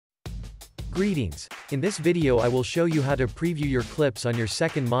Greetings. In this video I will show you how to preview your clips on your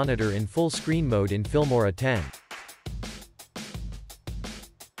second monitor in full screen mode in Filmora 10.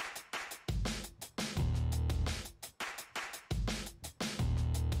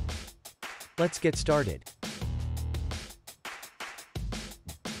 Let's get started.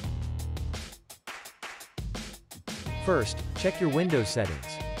 First, check your Windows settings.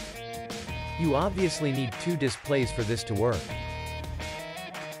 You obviously need two displays for this to work.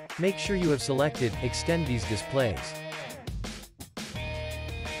 Make sure you have selected Extend these displays.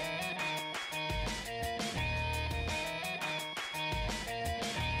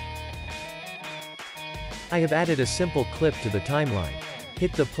 I have added a simple clip to the timeline.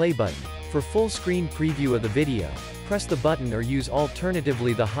 Hit the play button. For full screen preview of the video, press the button or use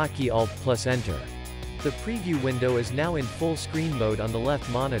alternatively the hotkey Alt plus Enter. The preview window is now in full screen mode on the left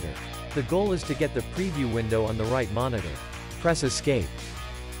monitor. The goal is to get the preview window on the right monitor. Press Escape.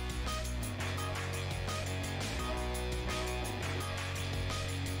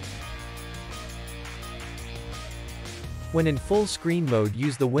 When in full screen mode,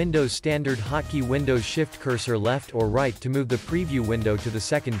 use the Windows standard hotkey Windows Shift cursor left or right to move the preview window to the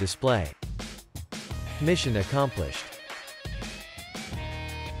second display. Mission accomplished.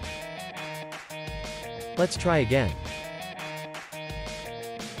 Let's try again.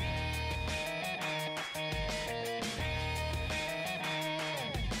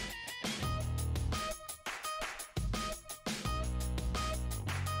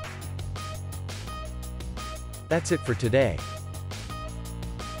 That's it for today.